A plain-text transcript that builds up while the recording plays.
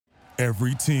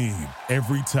Every team,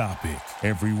 every topic,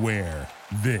 everywhere.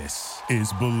 This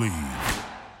is Believe.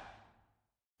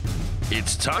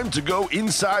 It's time to go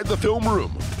inside the film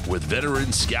room with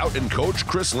veteran scout and coach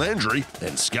Chris Landry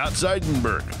and Scott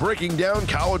Seidenberg breaking down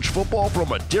college football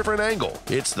from a different angle.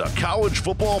 It's the College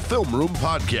Football Film Room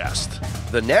Podcast.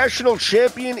 The national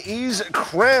champion is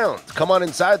crowned. Come on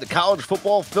inside the College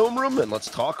Football Film Room and let's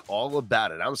talk all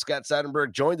about it. I'm Scott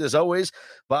Seidenberg, joined as always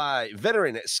by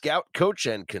veteran scout, coach,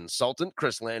 and consultant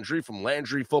Chris Landry from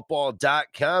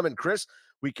LandryFootball.com. And Chris,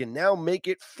 we can now make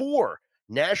it 4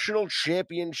 national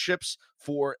championships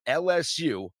for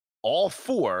LSU, all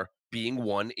 4 being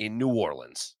won in New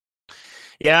Orleans.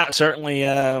 Yeah, certainly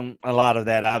a lot of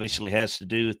that obviously has to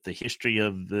do with the history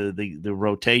of the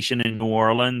rotation in New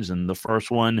Orleans, and the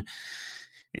first one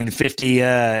in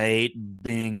 58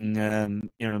 being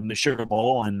the Sugar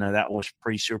Bowl, and that was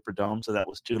pre-Superdome, so that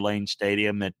was Tulane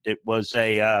Stadium. It was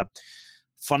a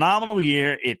phenomenal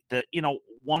year.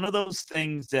 One of those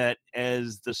things that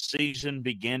as the season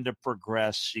began to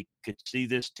progress, you could see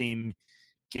this team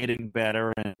getting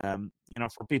better. And,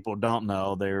 for people who don't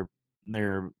know, their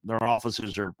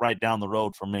offices are right down the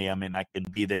road from me. I mean, I can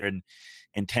be there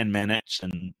in 10 minutes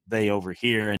and they over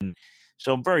here. And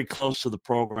so I'm very close to the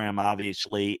program,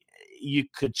 obviously. You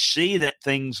could see that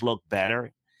things look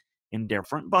better and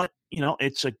different, but,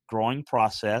 it's a growing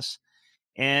process.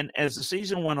 And as the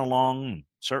season went along,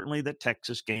 certainly the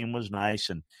Texas game was nice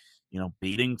and,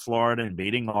 beating Florida and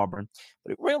beating Auburn.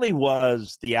 But it really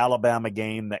was the Alabama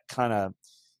game that kind of,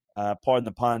 pardon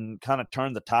the pun, kind of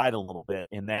turned the tide a little bit,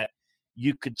 in that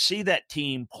you could see that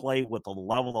team play with a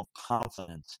level of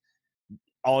confidence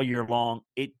all year long.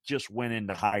 It just went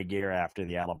into high gear after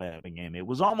the Alabama game. It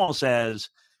was almost as,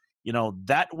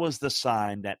 that was the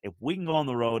sign that if we can go on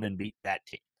the road and beat that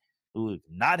team, who have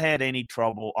not had any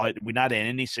trouble, we not had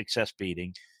any success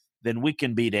beating, then we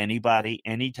can beat anybody,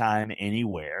 anytime,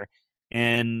 anywhere,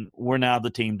 and we're now the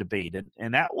team to beat.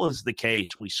 And that was the case.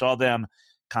 We saw them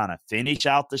kind of finish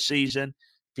out the season.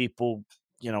 People,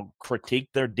 critique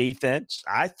their defense,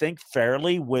 I think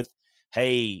fairly, with,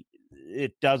 hey,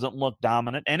 it doesn't look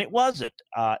dominant, and it wasn't.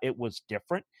 It was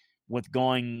different with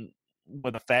going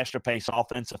with a faster pace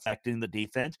offense affecting the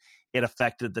defense. It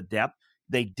affected the depth.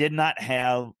 They did not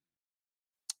have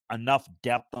enough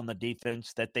depth on the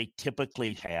defense that they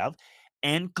typically have.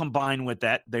 And combined with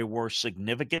that, there were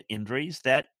significant injuries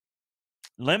that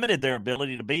limited their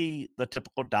ability to be the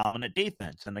typical dominant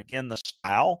defense. And again, the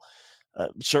style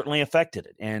certainly affected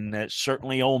it. And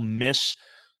certainly Ole Miss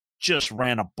just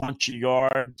ran a bunch of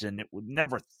yards, and it would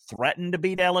never threaten to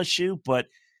beat LSU, but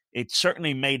it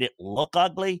certainly made it look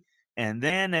ugly. And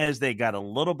then as they got a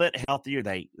little bit healthier,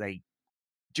 they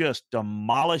just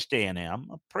demolished A&M,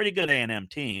 a pretty good A&M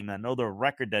team. I know their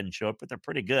record doesn't show it, but they're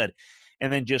pretty good.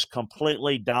 And then just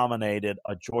completely dominated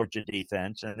a Georgia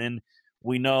defense. And then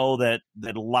we know that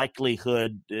the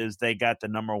likelihood is they got the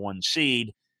number 1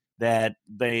 seed, that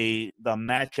the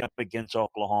matchup against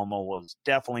Oklahoma was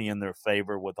definitely in their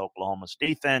favor with Oklahoma's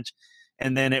defense.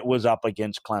 And then it was up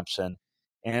against Clemson.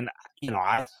 And,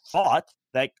 I thought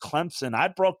that Clemson, I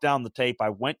broke down the tape. I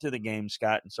went to the game,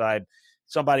 Scott, and so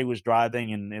somebody was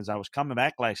driving, and as I was coming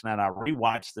back last night, I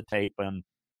rewatched the tape on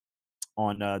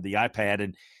the iPad,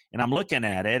 and I'm looking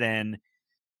at it, and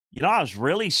I was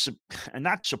really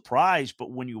not surprised,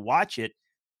 but when you watch it,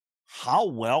 how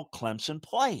well Clemson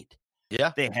played.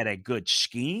 Yeah, they had a good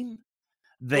scheme.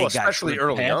 Especially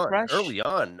early on. Early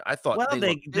on, I thought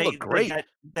they looked great.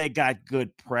 They got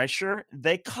good pressure.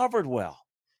 They covered well.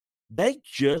 They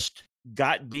just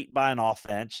got beat by an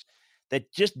offense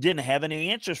that just didn't have any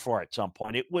answers for it at some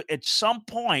point. At some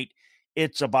point,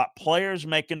 it's about players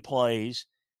making plays,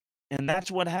 and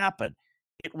that's what happened.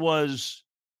 It was,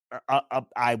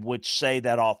 I would say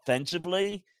that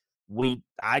offensively, we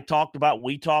talked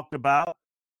about,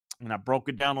 and I broke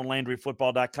it down on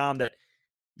LandryFootball.com, that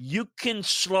you can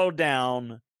slow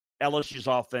down LSU's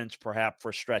offense perhaps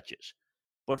for stretches.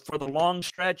 But for the long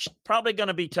stretch, probably going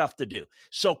to be tough to do.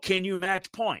 So can you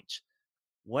match points?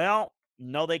 Well,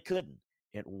 no, they couldn't.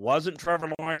 It wasn't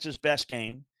Trevor Lawrence's best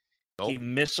game. Nope. He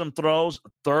missed some throws.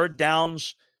 Third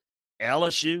downs,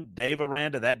 LSU, Dave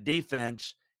Aranda, that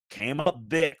defense came up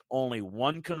big. Only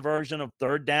 1 conversion of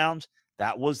third downs.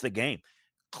 That was the game.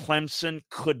 Clemson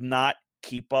could not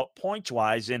keep up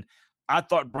points-wise. And I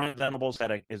thought Brent Venables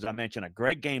had, as I mentioned, a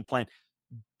great game plan.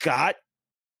 Got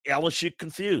LSU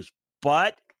confused,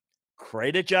 but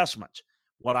great adjustments.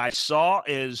 What I saw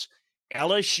is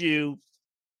LSU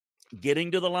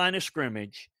getting to the line of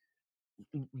scrimmage,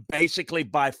 basically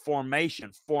by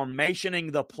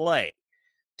formationing the play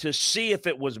to see if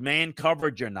it was man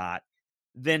coverage or not.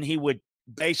 Then he would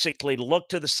basically look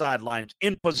to the sidelines,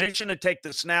 in position to take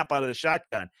the snap out of the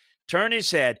shotgun, turn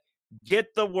his head,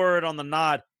 get the word on the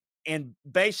nod, and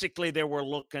basically they were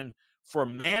looking for a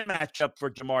man matchup for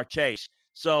Ja'Marr Chase.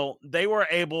 So they were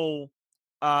able,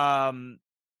 to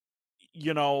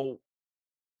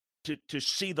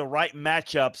see the right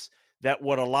matchups that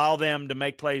would allow them to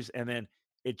make plays, and then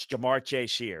it's Ja'Marr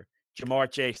Chase here,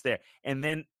 Ja'Marr Chase there. And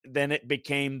then it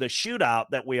became the shootout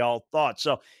that we all thought.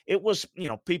 So it was,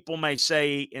 people may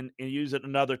say and use it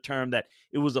another term that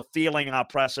it was a feeling out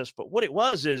process, but what it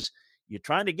was is you're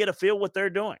trying to get a feel what they're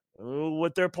doing,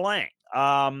 what they're playing.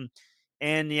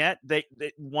 And yet they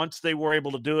once they were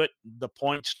able to do it, the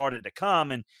points started to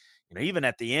come. And even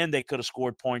at the end, they could have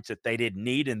scored points that they didn't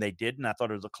need, and they didn't. I thought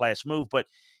it was a class move. But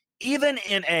even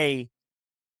it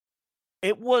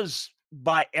was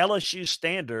by LSU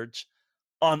standards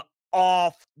an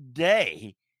off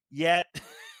day, yet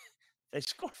they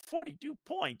scored 42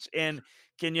 points. And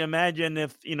can you imagine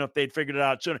if they'd figured it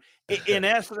out sooner? In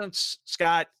essence,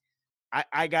 Scott,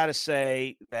 I got to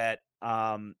say that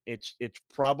it's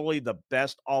probably the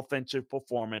best offensive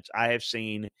performance I have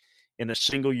seen in a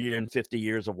single year in 50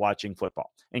 years of watching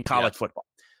football, in college football.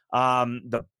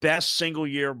 The best single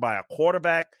year by a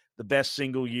quarterback, the best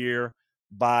single year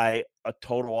by a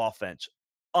total offense.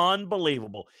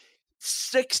 Unbelievable.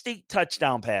 60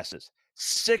 touchdown passes,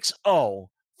 6-0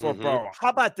 for Burrow. How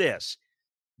about this?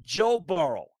 Joe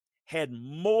Burrow had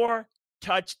more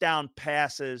touchdown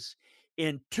passes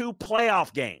in 2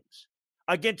 playoff games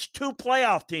against 2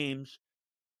 playoff teams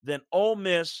than Ole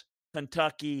Miss,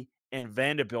 Kentucky, and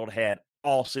Vanderbilt had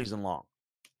all season long.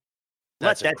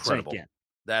 That's Let that incredible. Sink in.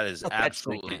 That is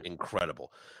absolutely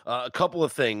incredible. A couple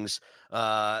of things.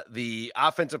 The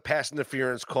offensive pass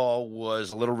interference call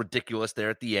was a little ridiculous there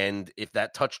at the end. If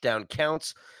that touchdown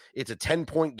counts, it's a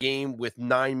 10-point game with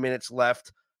 9 minutes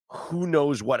left. Who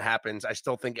knows what happens? I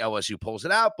still think LSU pulls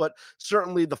it out, but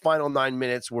certainly the final 9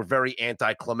 minutes were very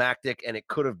anticlimactic, and it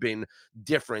could have been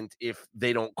different if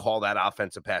they don't call that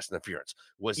offensive pass interference.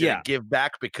 Was it a give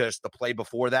back because the play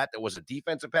before that was a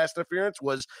defensive pass interference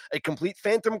was a complete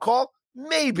phantom call?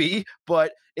 Maybe,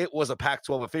 but it was a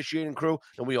Pac-12 officiating crew,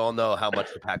 and we all know how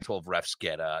much the Pac-12 refs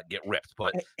get ripped.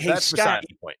 But that's Scott, beside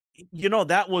the point.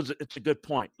 It's a good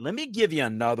point. Let me give you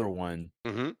another one.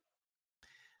 Mm-hmm.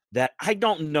 That I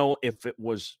don't know if it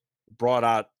was brought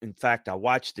out. In fact, I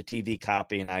watched the TV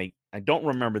copy, and I don't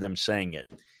remember them saying it.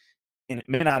 And it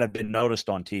may not have been noticed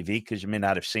on TV because you may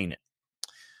not have seen it.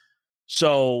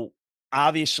 So,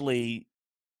 obviously,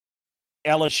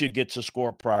 LSU gets a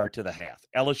score prior to the half.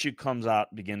 LSU comes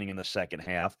out beginning in the second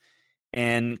half,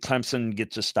 and Clemson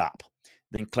gets a stop.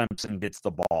 Then Clemson gets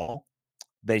the ball.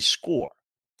 They score.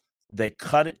 They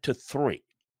cut it to 3.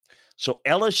 So,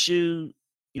 LSU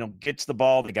gets the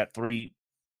ball. They got a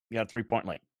 3-point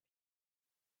lead.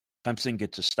 Clemson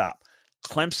gets a stop.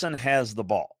 Clemson has the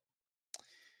ball.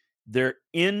 They're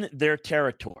in their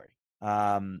territory.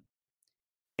 And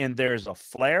there's a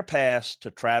flare pass to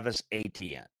Travis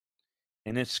Etienne.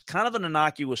 And it's kind of an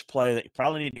innocuous play that you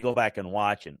probably need to go back and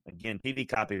watch. And again, TV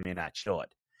copy may not show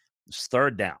it. It's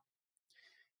 3rd down.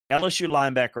 LSU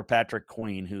linebacker Patrick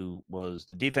Queen, who was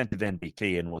the defensive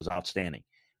MVP and was outstanding,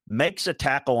 makes a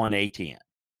tackle on Etienne.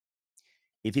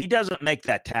 If he doesn't make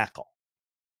that tackle,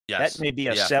 that may be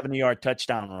a 70-yard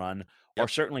touchdown run, or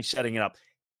certainly setting it up.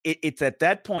 It's at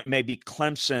that point maybe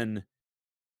Clemson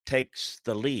takes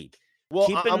the lead. Well,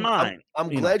 keep in mind, I'm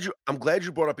glad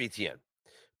you brought up Etienne,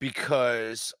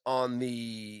 because in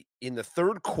the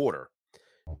 3rd quarter,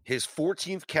 his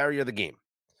 14th carry of the game,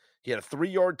 he had a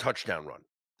 3-yard touchdown run.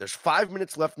 There's 5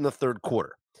 minutes left in the 3rd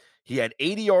quarter. He had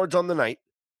 80 yards on the night,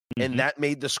 and that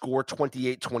made the score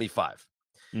 28-25.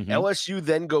 LSU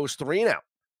then goes 3 and out,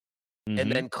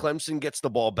 and then Clemson gets the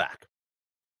ball back.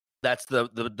 That's the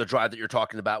drive that you're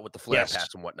talking about with the flare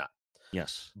pass and whatnot.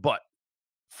 Yes. But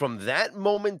from that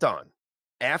moment on,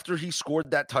 after he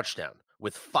scored that touchdown,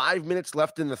 with 5 minutes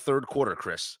left in the 3rd quarter,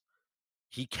 Chris,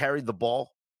 he carried the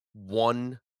ball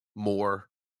one more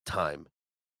time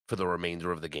for the remainder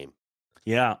of the game.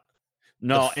 Yeah.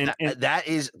 No, and that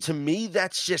is, to me,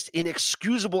 that's just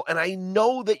inexcusable. And I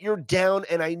know that you're down,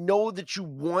 and I know that you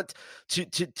want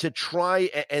to try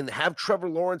and have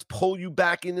Trevor Lawrence pull you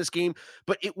back in this game,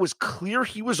 but it was clear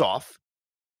he was off.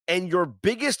 And your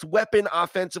biggest weapon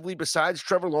offensively besides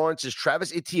Trevor Lawrence is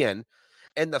Travis Etienne.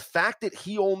 And the fact that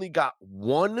he only got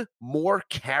one more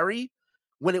carry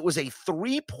when it was a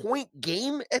 3-point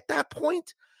game at that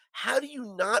point, how do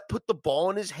you not put the ball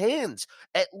in his hands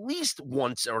at least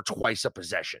once or twice a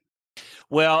possession?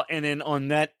 Well, and then on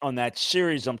that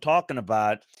series I'm talking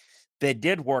about, they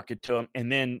did work it to them,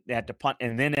 and then at the punt,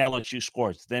 and then LSU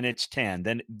scores. Then it's 10.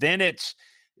 Then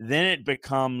it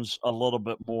becomes a little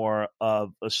bit more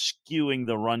of a skewing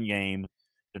the run game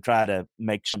to try to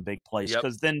make some big plays,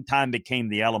 because then time became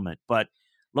the element. But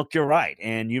look, you're right,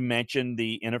 and you mentioned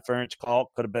the interference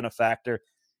call could have been a factor.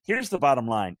 Here's the bottom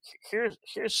line. Here's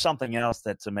something else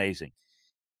that's amazing.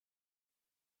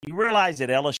 You realize that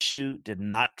LSU did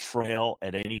not trail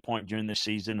at any point during the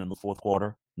season in the fourth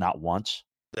quarter, not once.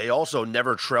 They also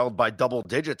never trailed by double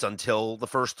digits until the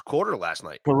first quarter last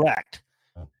night. Correct.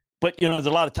 But, there's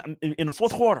a lot of time in the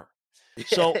fourth quarter.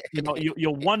 So,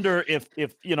 you'll wonder if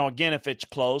again, if it's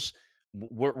close,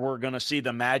 we're going to see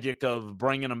the magic of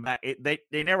bringing them back.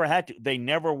 They never had to. They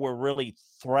never were really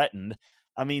threatened.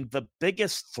 I mean, the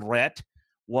biggest threat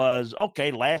was,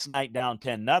 okay, last night down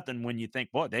 10-0, when you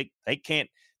think, boy, they can't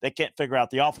figure out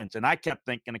the offense. And I kept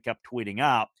thinking, I kept tweeting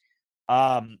out,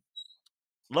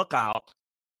 look out,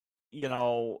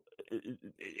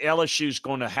 LSU's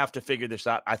going to have to figure this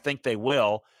out. I think they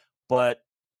will, but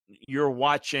you're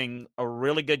watching a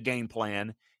really good game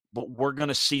plan, but we're going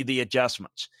to see the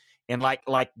adjustments. And like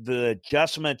the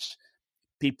adjustments,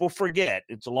 people forget,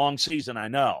 it's a long season, I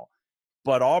know,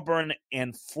 but Auburn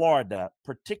and Florida,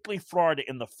 particularly Florida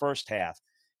in the first half,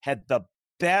 had the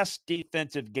best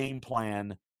defensive game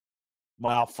plan,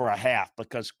 for a half,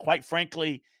 because quite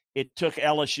frankly, it took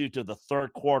LSU to the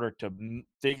third quarter to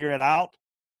figure it out,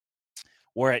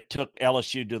 where it took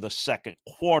LSU to the second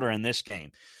quarter in this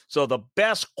game. So the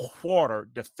best quarter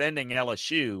defending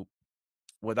LSU,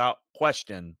 without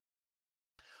question,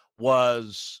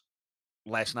 was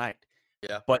last night.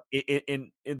 Yeah. But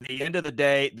in the end of the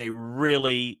day, they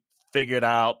really figured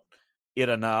out it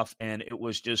enough, and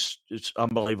it's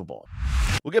unbelievable.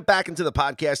 We'll get back into the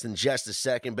podcast in just a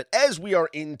second, but as we are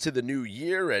into the new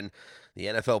year and the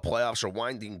NFL playoffs are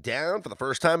winding down for the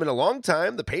first time in a long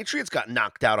time, the Patriots got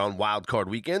knocked out on Wild Card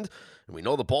Weekend, and we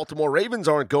know the Baltimore Ravens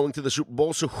aren't going to the Super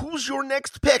Bowl, so who's your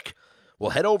next pick? Well,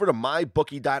 head over to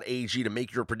mybookie.ag to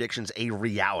make your predictions a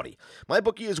reality.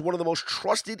 MyBookie is one of the most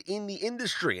trusted in the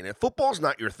industry, and if football's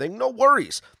not your thing, no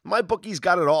worries. MyBookie's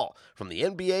got it all, from the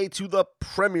NBA to the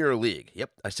Premier League. Yep,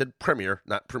 I said Premier,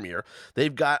 not Premier.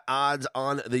 They've got odds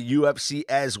on the UFC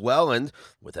as well, and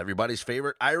with everybody's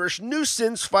favorite Irish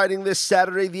nuisance fighting this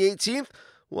Saturday the 18th,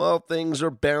 well, things are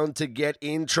bound to get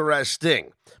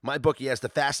interesting. MyBookie has the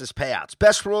fastest payouts,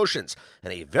 best promotions,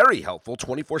 and a very helpful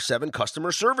 24/7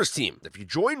 customer service team. If you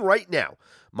join right now,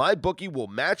 MyBookie will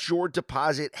match your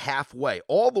deposit halfway,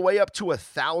 all the way up to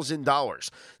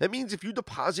 $1,000. That means if you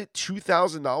deposit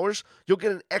 $2,000, you'll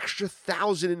get an extra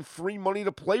 $1,000 in free money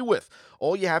to play with.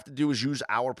 All you have to do is use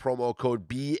our promo code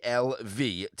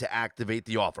BLV to activate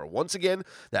the offer. Once again,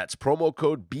 that's promo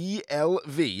code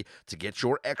BLV to get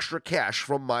your extra cash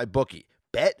from MyBookie.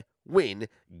 Bet, win,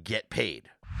 get paid.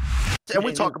 And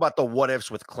we talk about the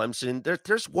what-ifs with Clemson.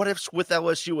 There's what-ifs with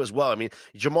LSU as well. I mean,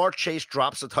 Jamar Chase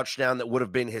drops a touchdown that would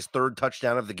have been his third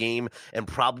touchdown of the game and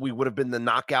probably would have been the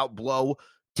knockout blow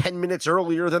 10 minutes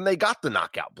earlier than they got the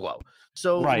knockout blow.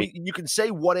 So right. You can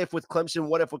say what if with Clemson,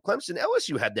 what if with Clemson.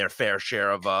 LSU had their fair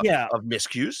share of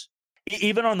miscues.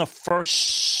 Even on the first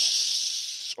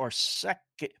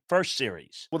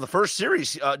series. Well, the first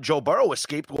series, Joe Burrow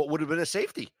escaped what would have been a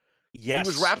safety. Yes. He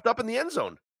was wrapped up in the end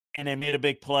zone. And they made a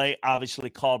big play, obviously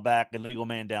called back, illegal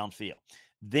man downfield.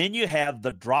 Then you have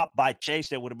the drop by Chase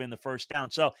that would have been the first down.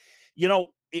 So,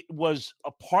 it was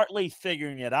partly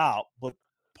figuring it out, but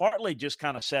partly just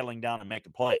kind of settling down and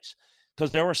making plays.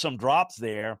 Because there were some drops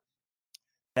there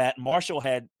that Marshall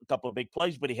had a couple of big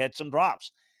plays, but he had some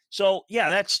drops. So, yeah,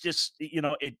 that's just,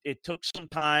 it took some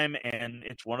time, and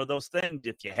it's one of those things.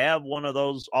 If you have one of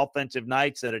those offensive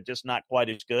nights that are just not quite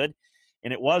as good,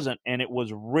 and it wasn't, and it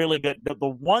was really good. The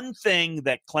one thing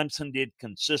that Clemson did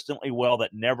consistently well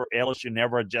that LSU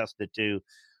never adjusted to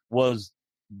was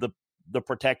the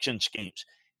protection schemes.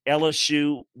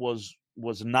 LSU was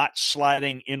not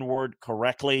sliding inward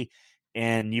correctly,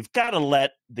 and you've got to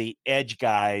let the edge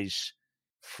guys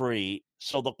free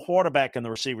so the quarterback and the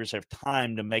receivers have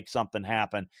time to make something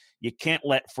happen. You can't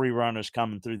let free runners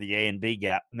come through the A and B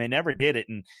gap, and they never did it.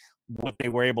 And what they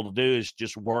were able to do is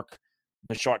just work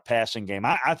the short passing game.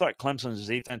 I thought Clemson's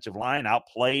defensive line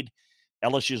outplayed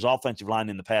LSU's offensive line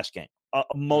in the pass game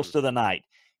most of the night.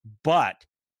 But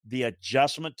the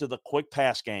adjustment to the quick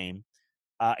pass game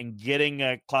and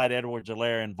getting Clyde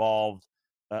Edwards-Helaire involved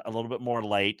a little bit more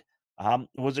late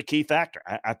was a key factor.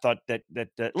 I thought that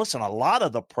listen, a lot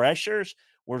of the pressures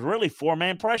were really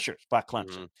four-man pressures by Clemson.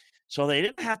 Mm-hmm. So they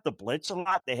didn't have to blitz a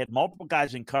lot. They had multiple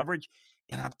guys in coverage.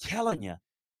 And I'm telling you,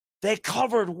 they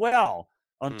covered well.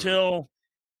 Until,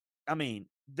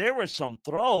 there were some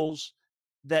throws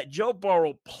that Joe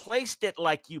Burrow placed it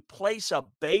like you place a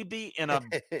baby in a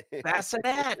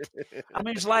bassinet. I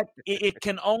mean, it's like it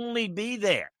can only be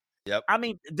there. Yep. I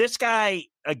mean, this guy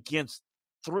against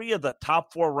 3 of the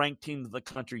top 4 ranked teams in the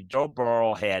country, Joe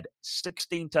Burrow had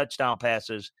 16 touchdown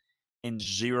passes and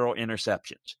 0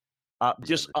 interceptions.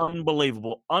 Just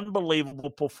unbelievable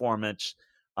performance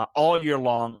all year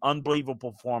long.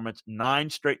 Unbelievable performance. 9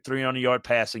 straight 300-yard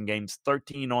passing games,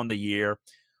 13 on the year.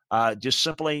 Just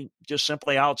simply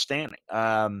outstanding.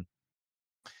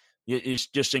 It's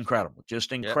just incredible.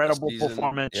 Just incredible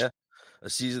performance. Yeah. A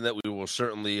season that we will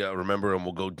certainly remember and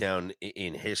will go down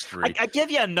in history. I give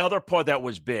you another part that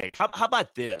was big. How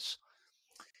about this?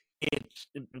 It's,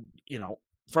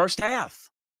 first half,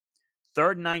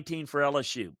 3rd and 19 for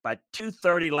LSU. By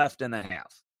 2:30 left in the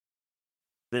half,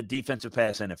 the defensive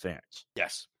pass interference.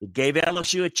 Yes. It gave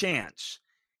LSU a chance,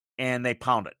 and they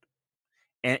pounded.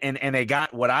 And they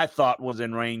got what I thought was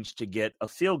in range to get a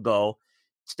field goal.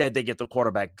 Instead, they get the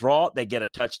quarterback draw. They get a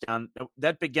touchdown.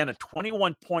 That began a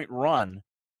 21-point run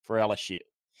for LSU.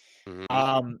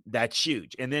 Mm-hmm. That's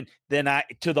huge. And then I,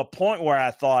 to the point where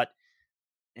I thought,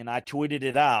 and I tweeted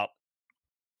it out,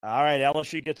 all right,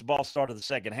 LSU gets the ball started the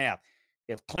second half.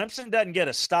 If Clemson doesn't get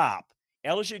a stop,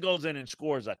 LSU goes in and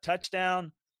scores a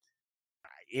touchdown.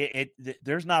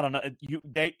 There's not enough.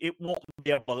 They won't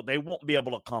be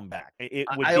able to come back. It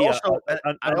would I be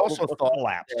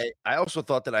I also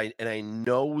thought that I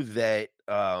know that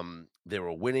they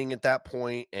were winning at that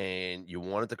point, and you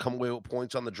wanted to come away with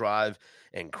points on the drive,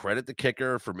 and credit the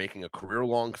kicker for making a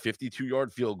career-long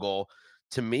 52-yard field goal.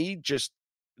 To me, just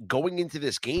going into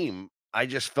this game, I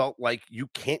just felt like you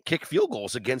can't kick field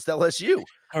goals against LSU.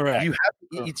 Correct.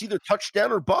 It's either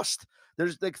touchdown or bust.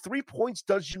 There's like 3 points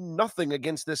does you nothing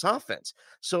against this offense.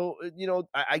 So,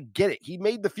 I get it. He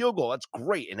made the field goal. That's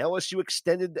great. And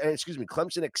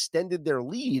Clemson extended their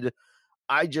lead.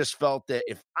 I just felt that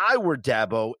if I were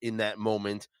Dabo in that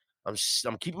moment,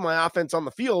 I'm keeping my offense on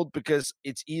the field because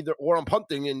it's either or I'm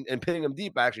punting and pinning them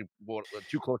deep. Actually,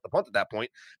 too close to punt at that point.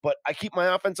 But I keep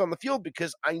my offense on the field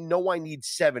because I know I need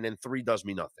 7 and 3 does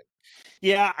me nothing.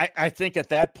 Yeah, I think at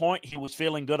that point he was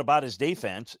feeling good about his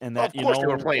defense, and that of course they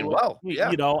were playing well.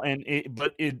 Yeah,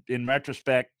 but in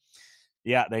retrospect,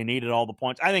 yeah, they needed all the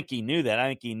points. I think he knew that. I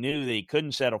think he knew that he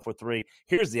couldn't settle for 3.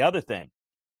 Here's the other thing: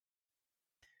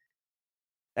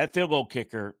 that field goal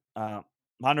kicker,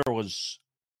 Hunter was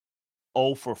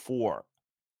 0 for 4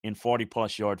 in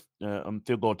 40-plus yard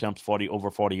field goal attempts,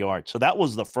 over 40 yards. So that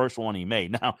was the first one he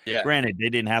made. Now, Granted, they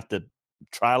didn't have to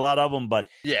try a lot of them, but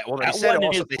yeah, well, they said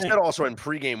also in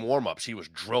pregame warmups he was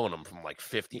drilling them from like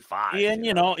 55.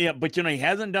 And but he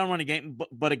hasn't done one a game.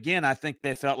 But again, I think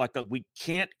they felt like we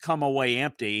can't come away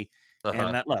empty,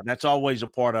 and that's always a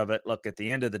part of it. Look, at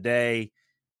the end of the day,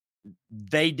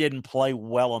 they didn't play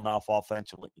well enough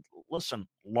offensively. Listen,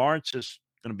 Lawrence is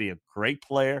going to be a great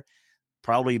player,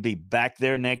 probably be back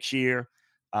there next year.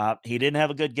 He didn't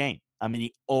have a good game. I mean,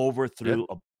 he overthrew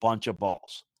a bunch of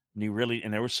balls.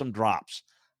 And there were some drops.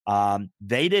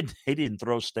 They didn't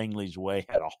throw Stingley's way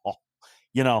at all.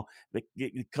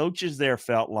 The coaches there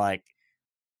felt like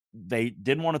they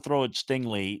didn't want to throw at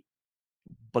Stingley,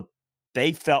 but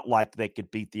they felt like they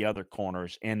could beat the other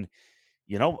corners. And,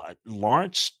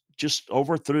 Lawrence just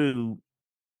overthrew,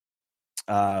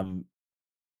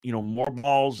 more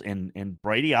balls, and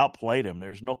Brady outplayed him.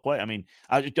 There's no way. I mean,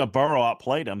 Burrow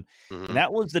outplayed him. Mm-hmm. And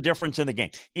that was the difference in the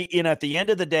game. At the end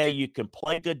of the day, you can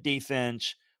play good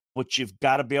defense, but you've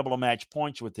got to be able to match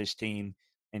points with this team.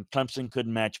 And Clemson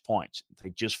couldn't match points.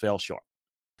 They just fell short.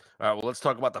 All right, well, let's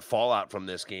talk about the fallout from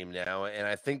this game now. And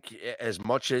I think as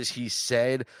much as he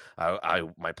said,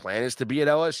 my plan is to be at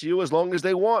LSU as long as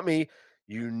they want me,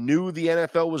 you knew the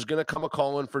NFL was going to come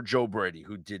a-calling for Joe Brady,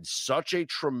 who did such a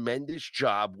tremendous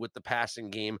job with the passing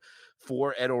game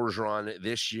for Ed Orgeron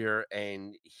this year,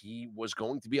 and he was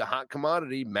going to be a hot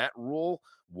commodity. Matt Rule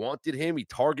wanted him. He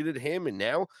targeted him, and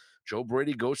now Joe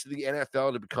Brady goes to the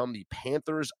NFL to become the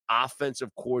Panthers' offensive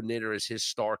coordinator as his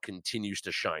star continues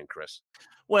to shine, Chris.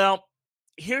 Well,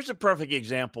 here's a perfect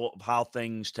example of how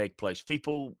things take place.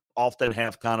 People often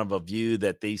have kind of a view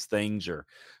that these things are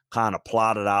kind of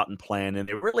plotted out and planned, and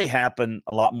they really happen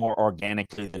a lot more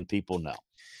organically than people know.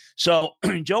 So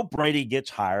Joe Brady gets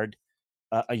hired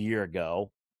a year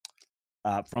ago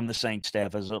from the Saints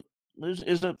staff as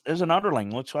an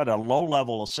underling. Looks like a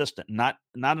low-level assistant, not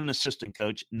an assistant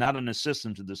coach, not an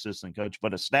assistant to the assistant coach,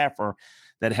 but a staffer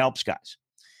that helps guys.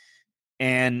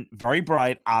 And very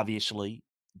bright, obviously,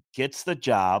 gets the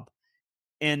job.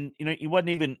 And, he wasn't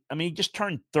even – he just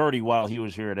turned 30 while he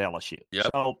was here at LSU. Yep.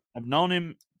 So I've known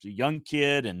him as a young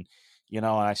kid, and,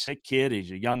 I say kid,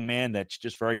 he's a young man that's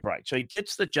just very bright. So he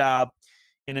gets the job.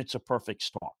 and it's a perfect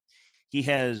storm. He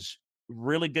has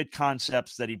really good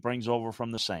concepts that he brings over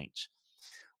from the Saints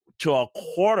to a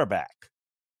quarterback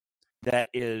that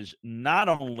is not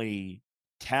only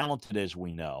talented, as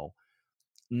we know,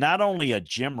 not only a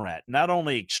gym rat, not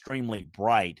only extremely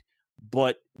bright,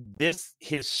 but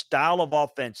his style of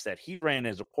offense that he ran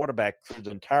as a quarterback for his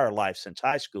entire life since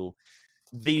high school,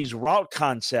 these route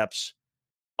concepts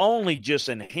only just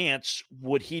enhance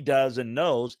what he does and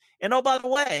knows. And oh, by the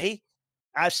way,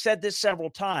 I've said this several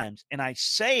times, and I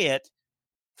say it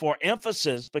for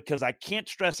emphasis because I can't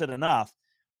stress it enough.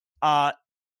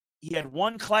 He had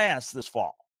one class this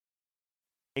fall,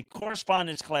 a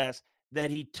correspondence class that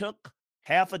he took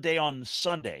half a day on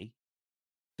Sunday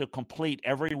to complete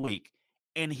every week.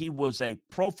 And he was a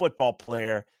pro football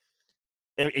player.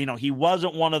 You know, he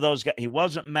wasn't one of those guys. He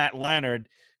wasn't Matt Leonard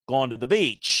going to the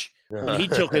beach when he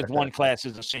took his one class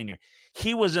as a senior.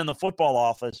 He was in the football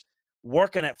office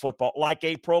working at football like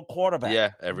a pro quarterback.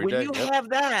 Yeah, every day. When you have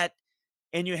that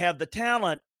and you have the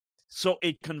talent, so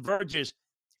it converges.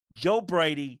 Joe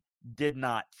Brady did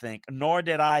not think, nor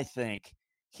did I think,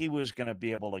 he was going to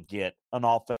be able to get an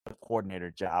offensive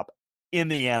coordinator job in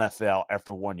the NFL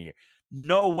after 1 year.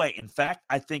 No way. In fact,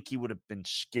 I think he would have been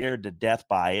scared to death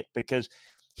by it because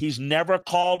he's never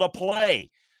called a play.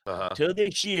 Till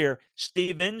this year,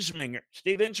 Steve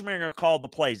Ensminger called the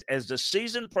plays. As the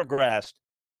season progressed,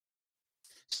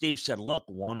 Steve said, look,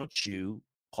 why don't you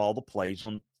call the plays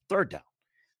on third down?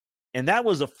 And that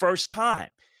was the first time.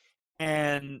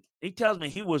 And he tells me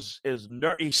he was as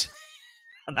nervous.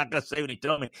 I'm not going to say what he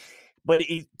told me, but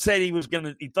he said he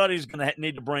thought he was going to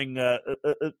need to bring,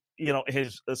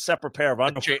 his a separate pair of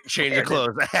underwear. Change of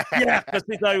clothes. Yeah, because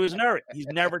he thought he was nervous. He's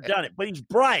never done it, but he's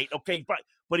bright. Okay,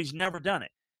 but he's never done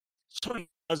it. So he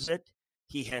does it.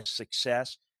 He has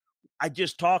success. I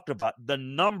just talked about the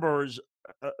numbers.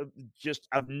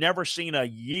 I've never seen a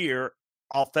year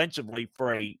offensively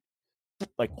for a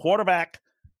quarterback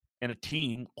and a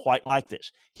team quite like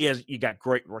this. You got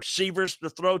great receivers to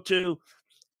throw to,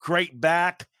 great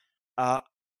back.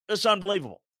 It's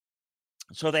unbelievable.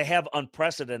 So they have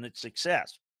unprecedented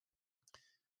success.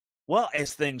 Well,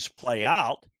 as things play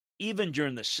out, even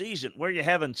during the season where you're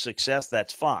having success,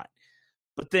 that's fine.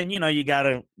 But then, you got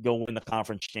to go win the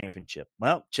conference championship.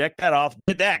 Well, check that off.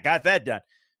 Did that, got that done.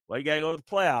 Well, you got to go to the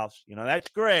playoffs. That's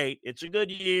great. It's a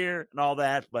good year and all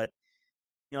that. But,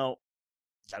 got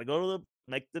to go to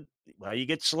you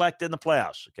get selected in the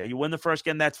playoffs. Okay, you win the first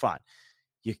game, that's fine.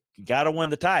 You got to win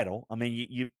the title. I mean,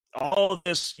 you all of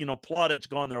this, plaudits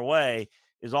going their way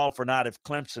is all for naught if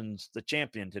Clemson's the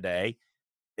champion today.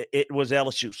 It was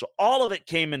LSU. So all of it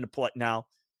came into play. Now,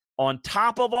 on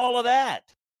top of all of that,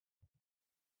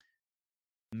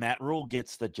 Matt Rule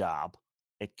gets the job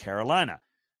at Carolina.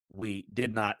 We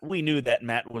knew that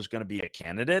Matt was going to be a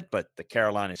candidate, but the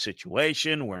Carolina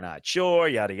situation, we're not sure,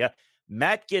 yada, yada.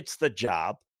 Matt gets the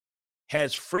job,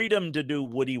 has freedom to do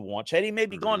what he wants. Had he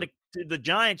maybe gone to the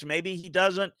Giants, maybe he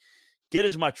doesn't get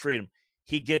as much freedom.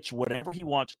 He gets whatever he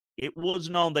wants. It was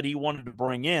known that he wanted to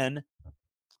bring in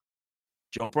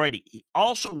Joe Brady. He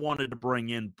also wanted to bring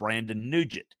in Brandon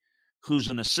Nugent, who's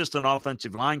an assistant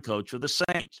offensive line coach for the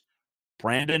Saints.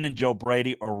 Brandon and Joe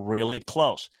Brady are really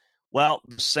close. Well,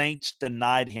 the Saints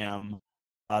denied him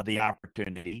the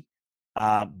opportunity,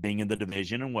 being in the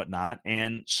division and whatnot.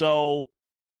 And so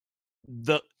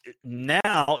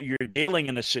now you're dealing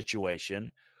in a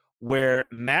situation where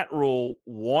Matt Rule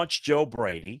wants Joe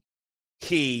Brady.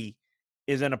 He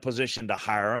is in a position to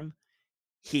hire him.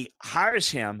 He hires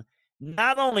him.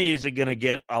 Not only is he going to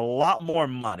get a lot more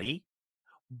money,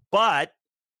 but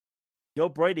Joe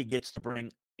Brady gets to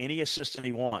bring any assistant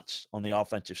he wants on the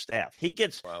offensive staff. He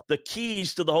gets the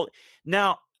keys to the whole.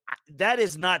 Now, that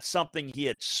is not something he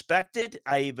expected.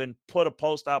 I even put a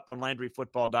post up on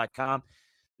LandryFootball.com.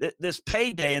 This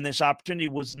payday and this opportunity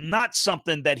was not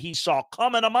something that he saw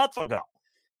coming a month ago.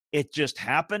 It just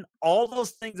happened. All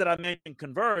those things that I mentioned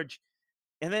converge.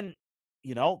 And then,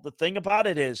 the thing about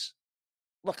it is,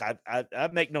 look, I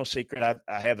make no secret.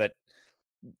 I have it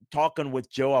talking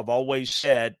with Joe. I've always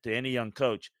said to any young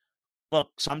coach,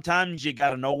 look, sometimes you got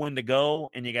to know when to go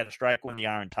and you got to strike when the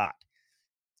iron's hot.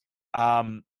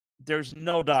 There's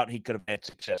no doubt he could have had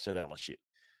success at LSU.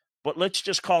 But let's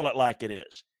just call it like it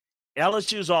is.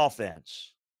 LSU's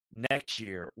offense next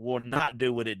year will not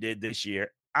do what it did this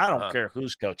year. I don't care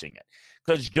who's coaching it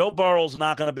because Joe Burrow's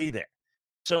not going to be there.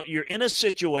 So you're in a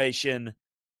situation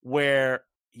where,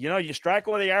 you strike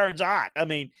where the iron's hot. I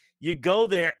mean, you go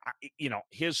there,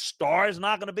 his star is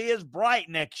not going to be as bright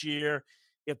next year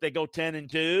if they go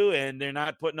 10-2 and they're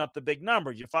not putting up the big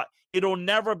numbers. It'll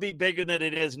never be bigger than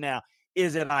it is now.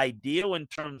 Is it ideal in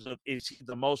terms of, is he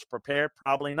the most prepared?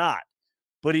 Probably not.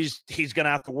 But he's going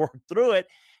to have to work through it.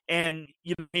 And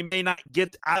he may not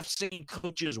get – I've seen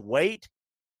coaches wait,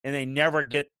 and they never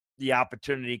get the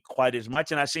opportunity quite as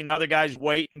much. And I've seen other guys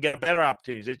wait and get better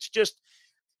opportunities. It's just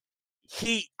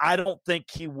I don't think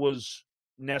he was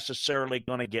necessarily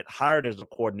going to get hired as a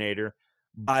coordinator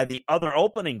by the other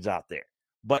openings out there.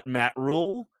 But Matt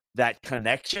Rule, that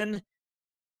connection –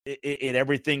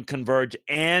 everything converged,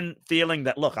 and feeling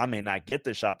that, look, I may not get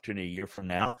this opportunity a year from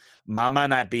now. I might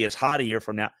not be as hot a year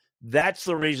from now. That's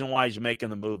the reason why he's making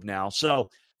the move now. So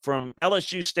from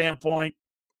LSU standpoint,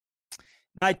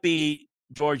 might be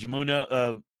George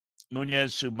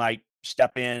Munoz, who might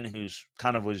step in, who's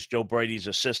kind of was Joe Brady's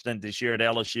assistant this year at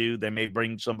LSU. They may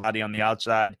bring somebody on the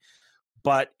outside.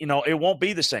 But, it won't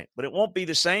be the same. But it won't be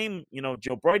the same.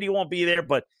 Joe Brady won't be there,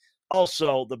 but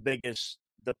also the biggest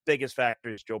factor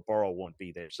is Joe Burrow won't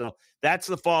be there. So that's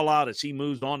the fallout as he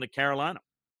moves on to Carolina.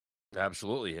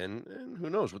 Absolutely. And who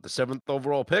knows, with the 7th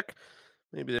overall pick,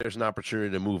 maybe there's an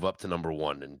opportunity to move up to number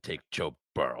 1 and take Joe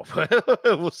Burrow.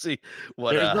 We'll see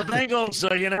what there's the Bengals,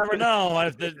 so you never know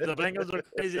if the Bengals are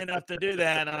crazy enough to do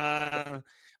that.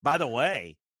 By the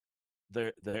way,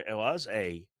 there was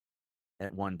at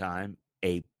one time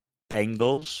a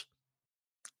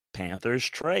Bengals-Panthers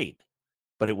trade.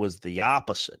 But it was the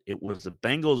opposite. It was the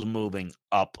Bengals moving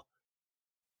up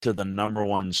to the number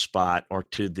 1 spot, or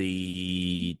to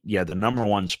the number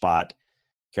 1 spot,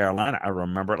 Carolina. I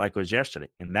remember it like it was yesterday.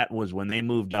 And that was when they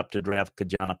moved up to draft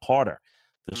Kajana Carter.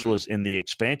 This was in the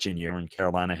expansion year when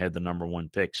Carolina had the number 1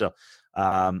 pick. So,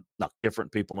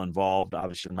 different people involved.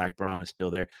 Obviously, Mike Brown is still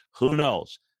there. Who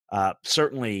knows?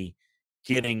 Certainly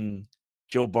getting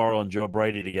Joe Burrow and Joe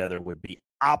Brady together would be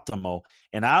optimal.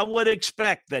 And I would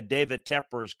expect that David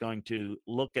Tepper is going to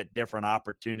look at different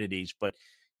opportunities. But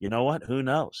you know what? Who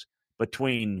knows?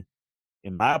 Between,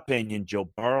 in my opinion,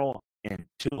 Joe Burrow and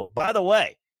Tua. By the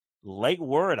way, late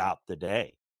word out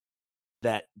today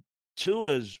that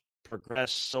Tua's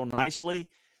progressed so nicely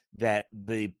that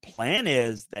the plan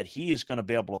is that he is going to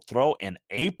be able to throw in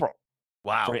April.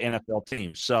 Wow. For NFL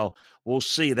teams. So we'll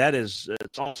see. It's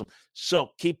awesome. So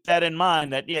keep that in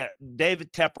mind that,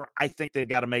 David Tepper, I think they've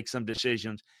got to make some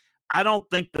decisions. I don't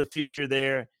think the future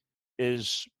there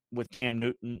is with Cam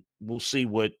Newton. We'll see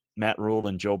what Matt Rule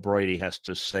and Joe Brady has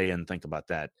to say and think about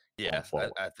that. Yeah, I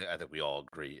think we all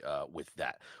agree with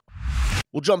that.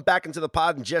 We'll jump back into the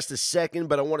pod in just a second,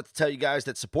 but I wanted to tell you guys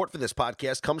that support for this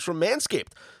podcast comes from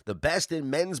Manscaped, the best in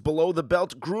men's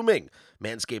below-the-belt grooming.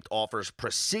 Manscaped offers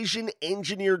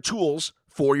precision-engineered tools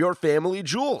for your family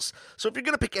jewels. So if you're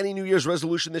going to pick any New Year's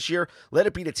resolution this year, let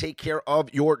it be to take care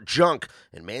of your junk.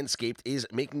 And Manscaped is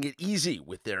making it easy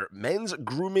with their men's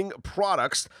grooming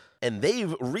products, and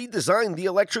they've redesigned the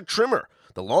electric trimmer.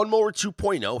 The Lawnmower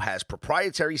 2.0 has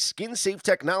proprietary skin-safe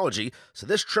technology, so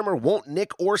this trimmer won't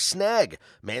nick or snag.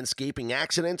 Manscaping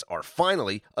accidents are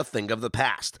finally a thing of the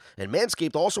past. And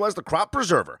Manscaped also has the Crop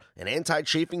Preserver, an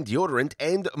anti-chafing deodorant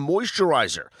and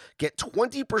moisturizer. Get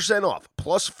 20% off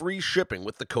plus free shipping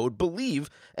with the code BELIEVE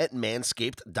at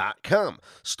manscaped.com.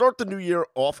 Start the new year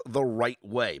off the right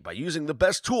way by using the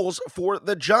best tools for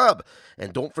the job.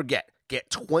 And don't forget, get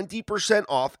 20%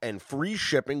 off and free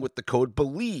shipping with the code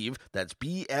BELIEVE, that's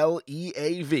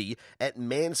BLEAV, at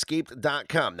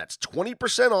manscaped.com. That's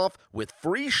 20% off with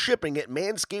free shipping at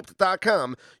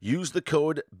manscaped.com. Use the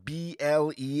code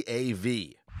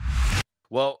BLEAV.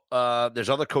 Well, there's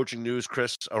other coaching news,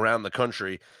 Chris, around the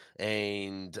country,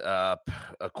 and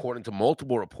according to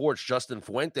multiple reports, Justin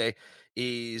Fuente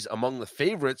is among the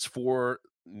favorites for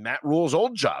Matt Rule's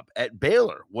old job at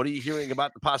Baylor. What are you hearing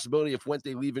about the possibility of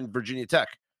Fuente leaving Virginia Tech?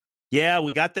 Yeah,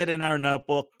 we got that in our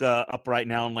notebook up right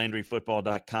now on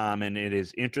LandryFootball.com, and it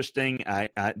is interesting.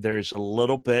 There's a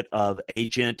little bit of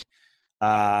agent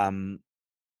at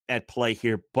play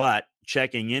here, but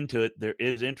checking into it, there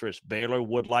is interest. Baylor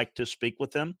would like to speak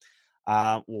with them.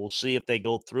 We'll see if they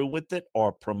go through with it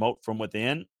or promote from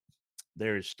within.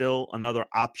 There is still another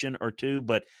option or two,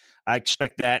 but I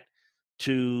expect that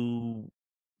to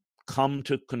come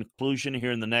to conclusion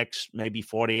here in the next maybe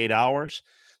 48 hours.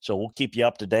 So we'll keep you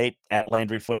up to date at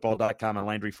LandryFootball.com and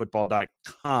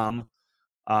LandryFootball.com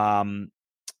on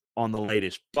the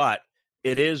latest. But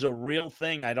it is a real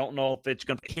thing. I don't know if it's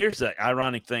going to – here's the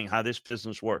ironic thing, how this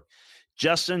business works.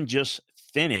 Justin just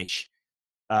finished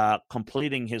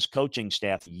completing his coaching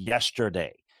staff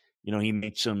yesterday. You know, he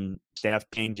made some staff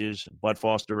changes. Bud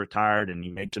Foster retired, and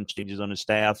he made some changes on his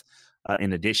staff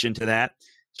in addition to that.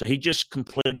 So he just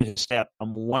completed his staff.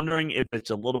 I'm wondering if it's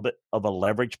a little bit of a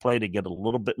leverage play to get a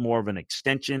little bit more of an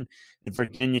extension in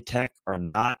Virginia Tech or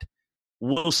not.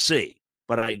 We'll see.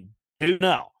 But I do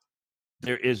know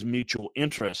there is mutual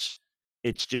interest.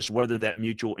 It's just whether that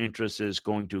mutual interest is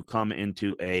going to come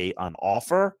into an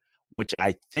offer, which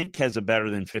I think has a better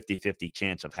than 50-50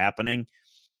 chance of happening,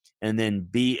 and then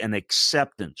B, an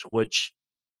acceptance, which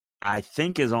I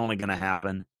think is only going to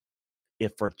happen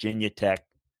if Virginia Tech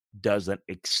doesn't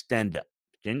extend it.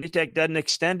 Virginia Tech doesn't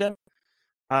extend it,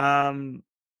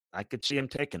 I could see him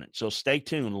taking it. So stay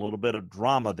tuned. A little bit of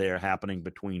drama there happening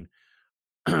between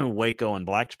Waco and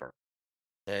Blacksburg.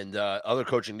 And other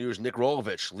coaching news, Nick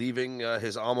Rolovich leaving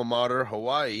his alma mater,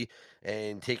 Hawaii,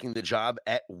 and taking the job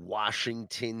at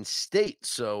Washington State.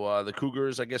 So the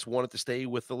Cougars, I guess, wanted to stay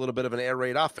with a little bit of an air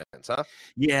raid offense, huh?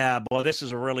 Yeah, boy, this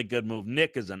is a really good move.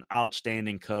 Nick is an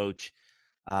outstanding coach.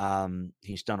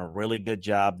 He's done a really good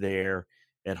job there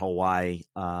at Hawaii.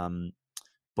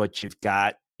 But you've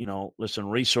got, listen,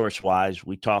 resource-wise,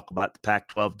 we talk about the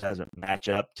Pac-12 doesn't match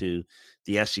up to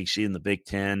the SEC and the Big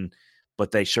Ten,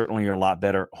 but they certainly are a lot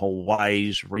better.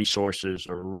 Hawaii's resources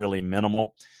are really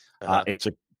minimal. It's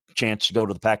a chance to go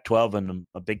to the Pac-12 and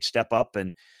a big step up.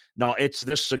 And no, this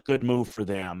is a good move for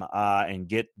them and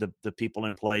get the people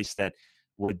in place that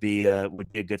would be a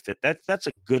good fit. That's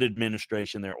a good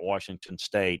administration there at Washington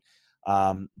State.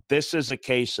 This is a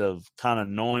case of kind of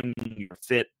knowing your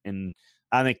fit, and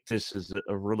I think this is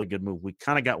a really good move. We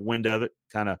kind of got wind of it,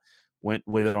 kind of went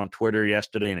with it on Twitter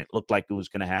yesterday, and it looked like it was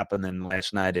going to happen. Then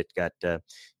last night it got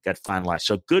finalized.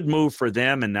 So good move for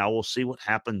them, and now we'll see what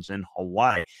happens in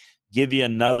Hawaii. Give you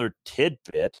another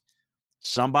tidbit.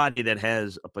 Somebody that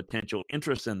has a potential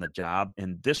interest in the job,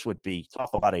 and this would be,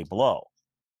 talk about a blow,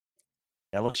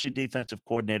 LSU defensive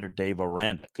coordinator Dave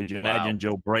Aranda. Could you imagine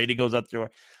Joe Brady goes up there?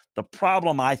 The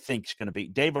problem I think is going to be,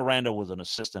 Dave Aranda was an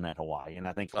assistant at Hawaii, and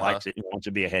I think likes it and wants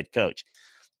to be a head coach.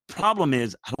 Problem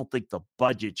is, I don't think the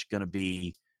budget's going to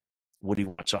be what he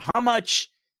wants. So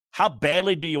how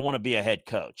badly do you want to be a head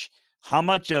coach? How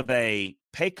much of a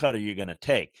pay cut are you going to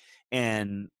take?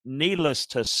 And needless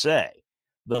to say,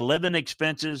 the living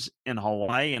expenses in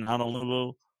Hawaii and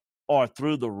Honolulu are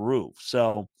through the roof.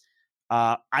 So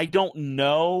I don't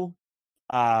know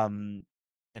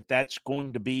if that's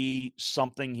going to be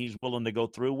something he's willing to go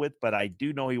through with, but I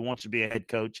do know he wants to be a head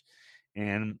coach,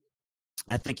 and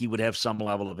I think he would have some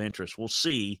level of interest. We'll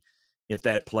see if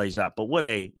that plays out. But what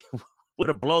a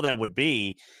blow that would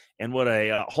be, and what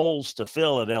a holes to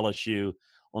fill at LSU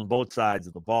on both sides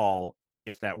of the ball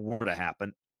if that were to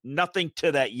happen. Nothing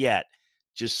to that yet,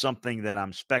 just something that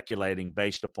I'm speculating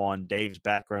based upon Dave's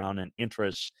background and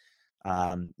interests,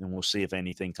 and we'll see if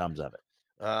anything comes of it.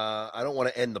 I don't want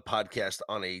to end the podcast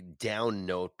on a down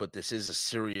note, but this is a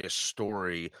serious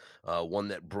story, one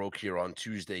that broke here on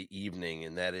Tuesday evening,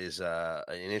 and that is an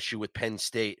issue with Penn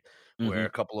State, where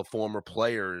a couple of former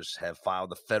players have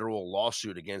filed a federal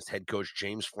lawsuit against head coach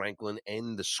James Franklin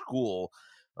and the school,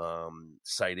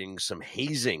 citing some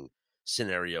hazing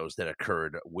scenarios that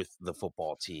occurred with the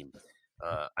football team.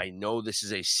 I know this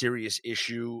is a serious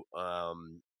issue.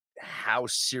 How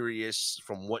serious,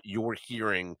 from what you're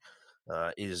hearing,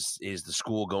 is the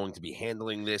school going to be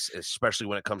handling this, especially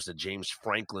when it comes to James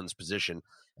Franklin's position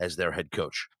as their head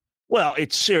coach? Well,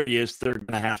 it's serious. They're going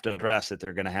to have to address it.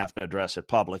 They're going to have to address it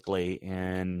publicly.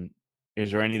 And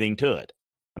is there anything to it?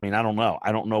 I mean, I don't know.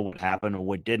 I don't know what happened or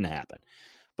what didn't happen,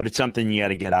 but it's something you got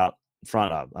to get out in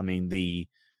front of. I mean, the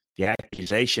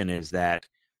accusation is that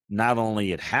not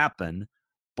only it happened,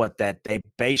 but that they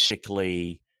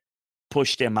basically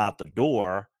pushed him out the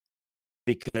door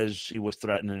because he was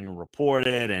threatening to report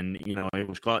it, and it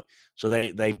was caught. So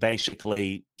they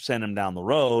basically sent him down the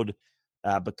road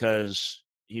because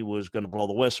he was going to blow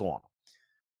the whistle on him.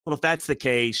 Well, if that's the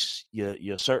case,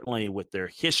 you certainly, with their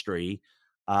history,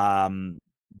 don't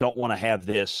want to have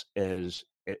this as,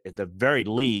 at the very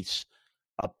least,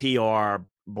 a PR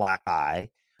black eye.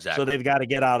 Exactly. So they've got to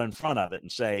get out in front of it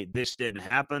and say, this didn't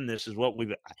happen. This is what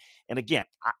we've – and again,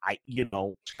 I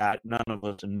Scott, none of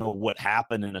us know what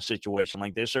happened in a situation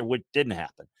like this or what didn't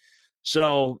happen.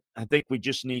 So I think we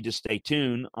just need to stay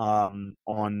tuned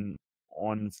on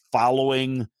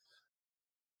following.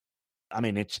 I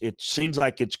mean, it seems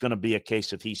like it's going to be a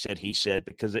case of he said,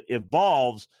 because it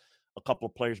involves a couple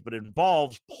of players, but it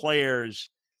involves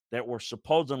players that were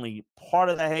supposedly part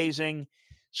of the hazing.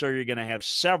 So you're going to have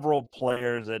several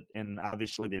players and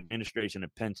obviously the administration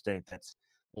at Penn State that's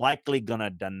likely going to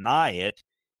deny it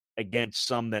against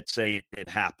some that say it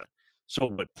happened. So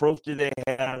what proof do they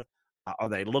have? Are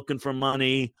they looking for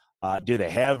money? Do they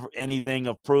have anything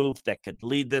of proof that could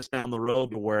lead this down the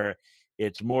road to where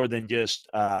it's more than just,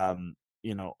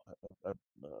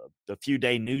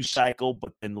 few-day news cycle,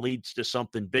 but then leads to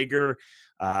something bigger.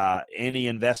 Any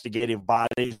investigative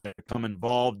bodies that become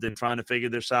involved in trying to figure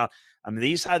this out. I mean,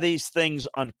 these how these things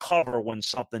uncover when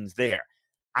something's there.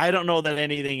 I don't know that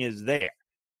anything is there.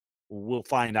 We'll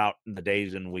find out in the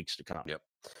days and weeks to come. Yep.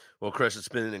 Well, Chris, it's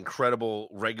been an incredible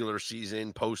regular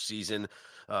season, postseason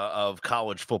of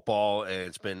college football, and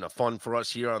it's been fun for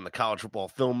us here on the College Football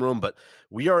Film Room, but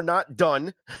we are not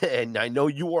done, and I know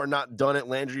you are not done at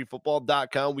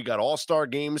LandryFootball.com. We got all-star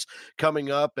games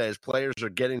coming up as players are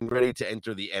getting ready to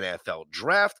enter the NFL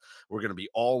draft. We're going to be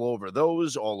all over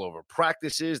those, all over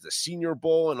practices, the Senior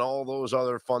Bowl, and all those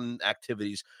other fun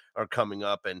activities are coming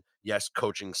up, and yes,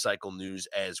 coaching cycle news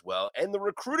as well, and the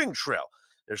recruiting trail.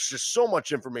 There's just so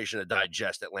much information to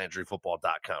digest at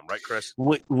LandryFootball.com, right, Chris?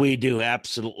 We do,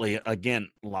 absolutely. Again,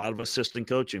 a lot of assistant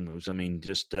coaching moves. I mean,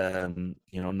 just,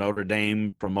 Notre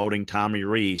Dame promoting Tommy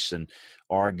Rees, and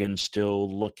Oregon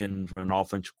still looking for an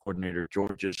offensive coordinator.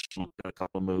 Georgia's looking at a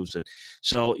couple of moves.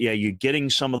 So, yeah, you're getting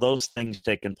some of those things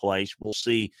taking place. We'll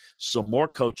see some more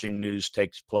coaching news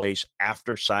takes place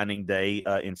after signing day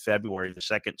in February, the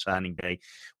second signing day.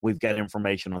 We've got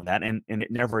information on that, and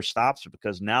it never stops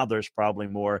because now there's probably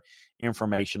more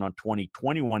information on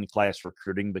 2021 class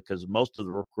recruiting because most of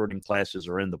the recruiting classes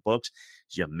are in the books.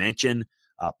 As you mentioned,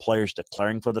 players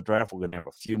declaring for the draft. We're going to have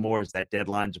a few more as that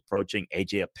deadline's approaching.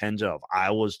 A.J. Apenza of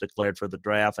Iowa's declared for the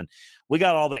draft, and we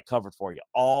got all that covered for you.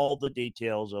 All the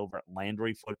details over at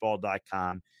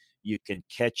LandryFootball.com. You can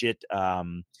catch it,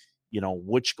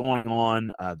 what's going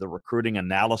on, the recruiting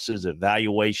analysis,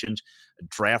 evaluations,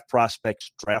 draft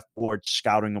prospects, draft boards,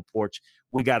 scouting reports.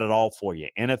 We got it all for you.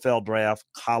 NFL draft,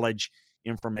 college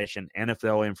information,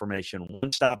 NFL information,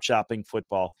 one-stop shopping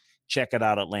football. Check it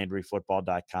out at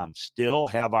LandryFootball.com. Still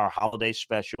have our holiday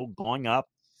special going up.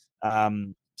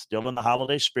 Still in the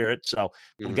holiday spirit. So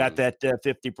we've got that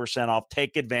 50% off.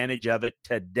 Take advantage of it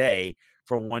today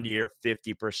for 1 year,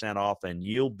 50% off, and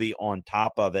you'll be on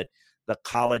top of it. The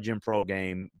college and pro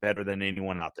game better than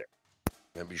anyone out there.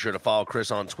 And be sure to follow Chris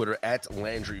on Twitter at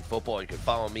Landry Football. You can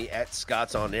follow me at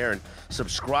Scott's On Air, and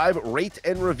subscribe, rate,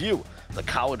 and review the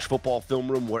College Football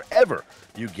Film Room wherever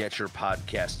you get your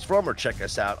podcasts from, or check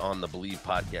us out on the Believe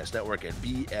Podcast Network at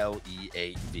BLEAV.com.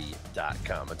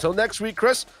 Until next week,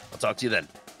 Chris, I'll talk to you then.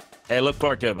 Hey, look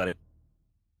forward to it, buddy.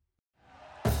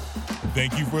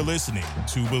 Thank you for listening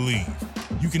to Believe.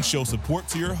 You can show support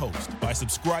to your host by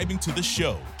subscribing to the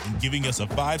show and giving us a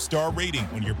 5-star rating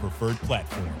on your preferred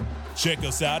platform. Check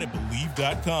us out at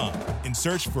Believe.com and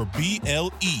search for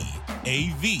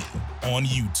BLEAV on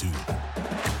YouTube.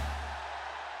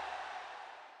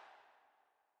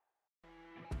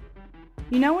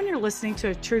 You know when you're listening to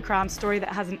a true crime story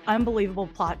that has an unbelievable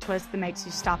plot twist that makes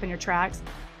you stop in your tracks?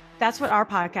 That's what our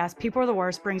podcast, People Are the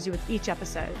Worst, brings you with each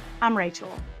episode. I'm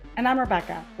Rachel. And I'm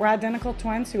Rebecca. We're identical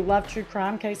twins who love true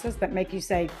crime cases that make you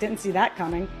say, didn't see that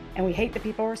coming, and we hate the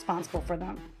people responsible for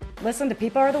them. Listen to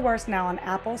People Are the Worst now on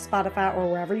Apple, Spotify, or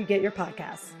wherever you get your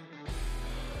podcasts.